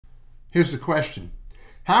Here's the question.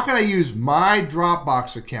 How can I use my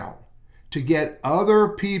Dropbox account to get other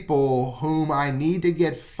people whom I need to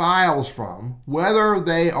get files from, whether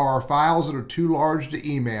they are files that are too large to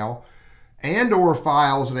email and or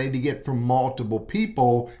files that I need to get from multiple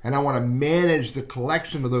people, and I want to manage the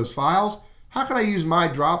collection of those files? How can I use my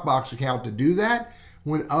Dropbox account to do that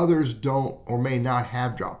when others don't or may not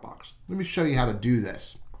have Dropbox? Let me show you how to do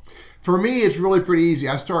this. For me, it's really pretty easy.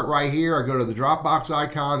 I start right here. I go to the Dropbox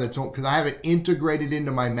icon that's on, because I have it integrated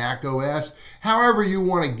into my Mac OS. However you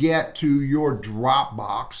want to get to your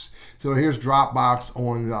Dropbox. So here's Dropbox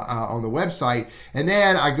on the website. And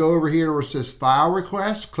then I go over here where it says File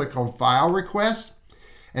Request, click on File Request.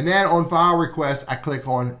 And then on File Request, I click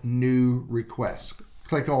on New Request.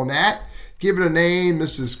 Click on that. Give it a name.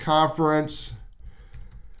 This is Conference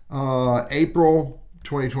April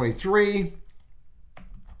 2023.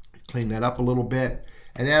 Clean that up a little bit.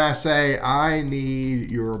 And then I say, I need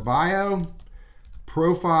your bio,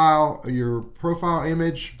 profile, your profile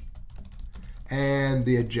image, and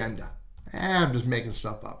the agenda. And I'm just making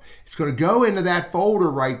stuff up. It's going to go into that folder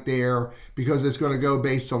right there because it's going to go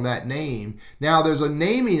based on that name. Now there's a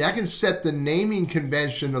naming. I can set the naming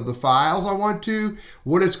convention of the files I want to.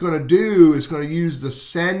 What it's going to do is going to use the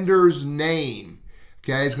sender's name.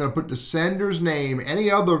 Okay, it's going to put the sender's name, any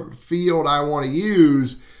other field I want to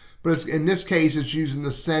use, but in this case, it's using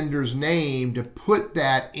the sender's name to put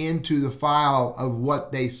that into the file of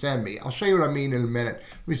what they send me. I'll show you what I mean in a minute.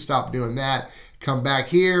 Let me stop doing that. Come back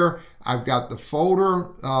here. I've got the folder,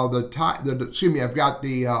 I've got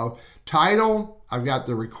the title, I've got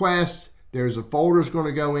the request. There's a folder it's going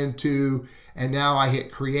to go into, and now I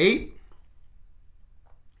hit create.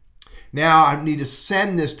 Now I need to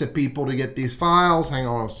send this to people to get these files. Hang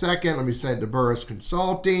on a second. Let me send it to Burris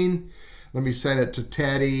Consulting. Let me send it to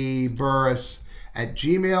Teddy Burris at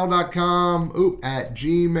gmail.com. At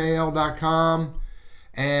gmail.com.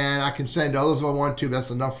 And I can send others if I want to. That's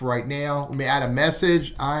enough for right now. Let me add a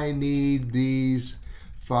message. I need these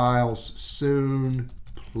files soon,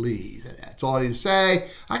 please. And that's all I need to say.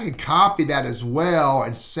 I can copy that as well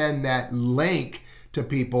and send that link to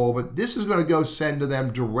people, but this is going to go send to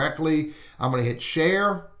them directly. I'm going to hit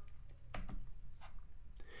share.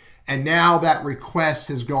 And now that request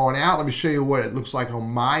has gone out. Let me show you what it looks like on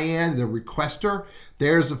my end, the requester.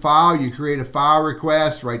 There's the file. You create a file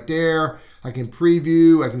request right there. I can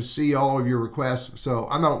preview. I can see all of your requests. So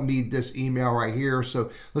I don't need this email right here. So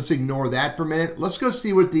let's ignore that for a minute. Let's go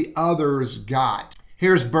see what the others got.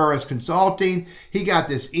 Here's Burris Consulting. He got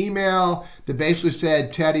this email that basically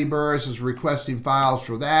said Teddy Burris is requesting files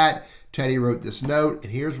for that. Teddy wrote this note,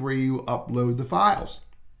 and here's where you upload the files.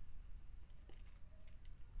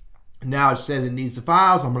 Now it says it needs the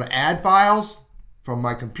files. I'm going to add files from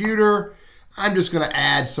my computer. I'm just going to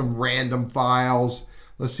add some random files.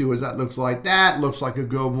 Let's see what that looks like. That looks like a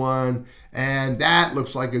good one. And that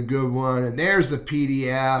looks like a good one. And there's the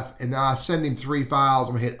PDF. And now I send him 3 files.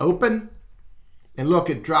 I'm going to hit open. And look,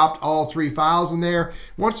 it dropped all 3 files in there.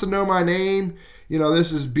 Wants to know my name. You know,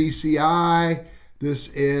 this is BCI. This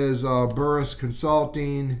is Burris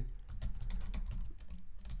Consulting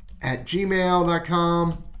at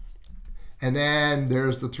gmail.com. And then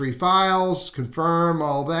there's the 3 files, confirm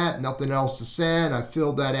all that, nothing else to send. I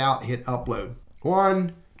filled that out, hit upload.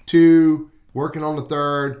 1, 2, working on the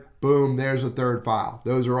 3rd, boom, there's the 3rd file.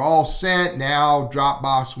 Those are all sent. Now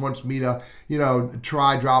Dropbox wants me to,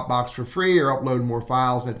 try Dropbox for free or upload more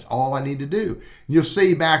files. That's all I need to do. You'll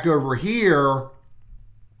see back over here,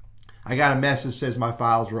 I got a message that says my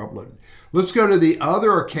files are uploaded. Let's go to the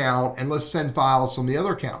other account and let's send files from the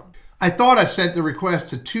other account. I thought I sent the request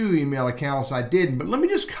to 2 email accounts. I didn't, but let me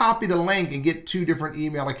just copy the link and get 2 different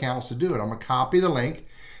email accounts to do it. I'm going to copy the link,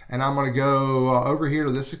 and I'm going to go over here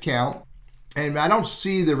to this account, and I don't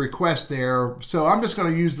see the request there, so I'm just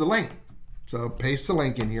going to use the link. So paste the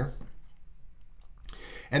link in here,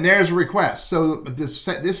 and there's a request. So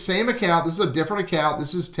this same account, this is a different account.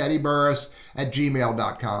 This is Teddy Burris at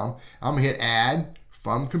gmail.com. I'm going to hit add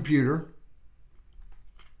from computer.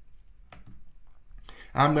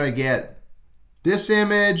 I'm going to get this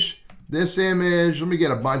image, this image. Let me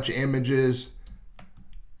get a bunch of images.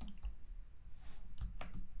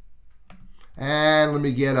 And let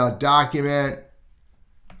me get a document.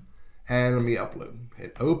 And let me upload.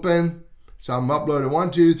 Hit open. So I'm uploading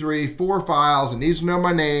 1, 2, 3, 4 files. It needs to know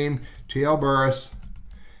my name, TL Burris.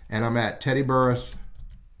 And I'm at Teddy Burris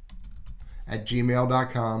at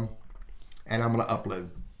gmail.com. And I'm going to upload.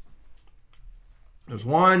 There's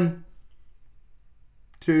 1,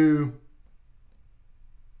 2,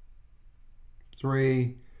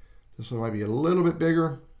 3. This one might be a little bit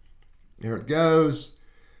bigger. There it goes.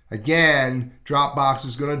 Again, Dropbox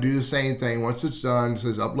is going to do the same thing. Once it's done, it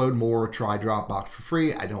says upload more, try Dropbox for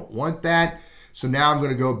free. I don't want that. So now I'm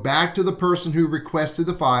going to go back to the person who requested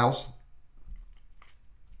the files.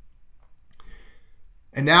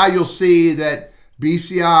 And now you'll see that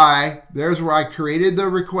BCI, there's where I created the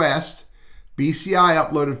request. BCI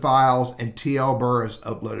uploaded files and TL Burris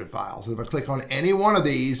uploaded files. If I click on any one of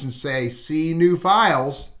these and say see new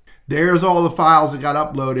files, there's all the files that got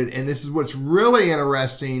uploaded. And this is what's really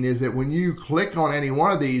interesting is that when you click on any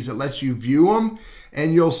one of these, it lets you view them.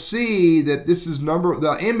 And you'll see that this is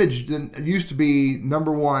the image used to be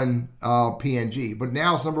 #1 PNG, but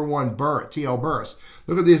now it's #1 TL Burris.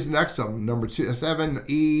 Look at this next one, number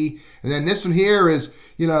 7E. And then this one here is,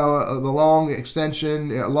 the long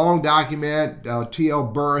extension, long document.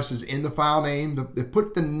 TL Burris is in the file name. They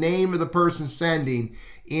put the name of the person sending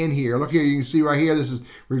in here. Look here, you can see right here, this is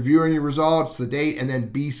reviewing your results, the date, and then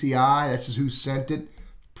BCI, that's just who sent it.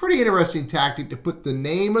 Pretty interesting tactic to put the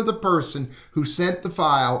name of the person who sent the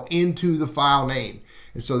file into the file name.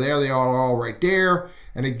 And so there they are all right there.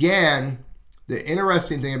 And again, the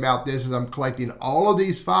interesting thing about this is I'm collecting all of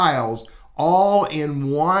these files all in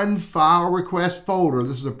one file request folder.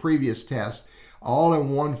 This is a previous test, all in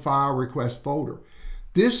one file request folder.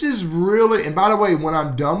 This is really, and by the way, when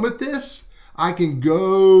I'm done with this, I can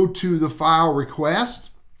go to the file request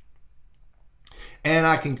and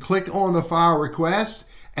I can click on the file request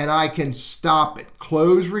and I can stop it,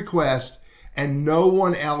 close request, and no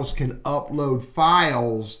one else can upload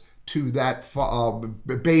files to that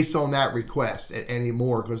based on that request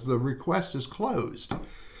anymore because the request is closed.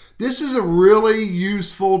 This is a really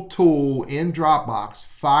useful tool in Dropbox,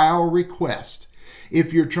 File Request.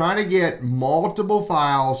 If you're trying to get multiple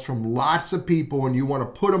files from lots of people and you want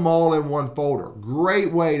to put them all in one folder,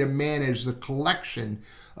 great way to manage the collection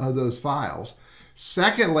of those files.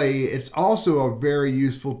 Secondly, it's also a very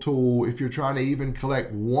useful tool if you're trying to even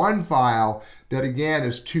collect one file that again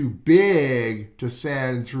is too big to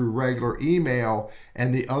send through regular email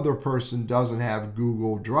and the other person doesn't have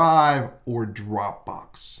Google Drive or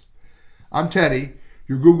Dropbox. I'm Teddy,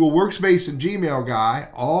 your Google Workspace and Gmail guy,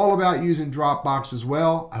 all about using Dropbox as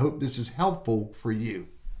well. I hope this is helpful for you.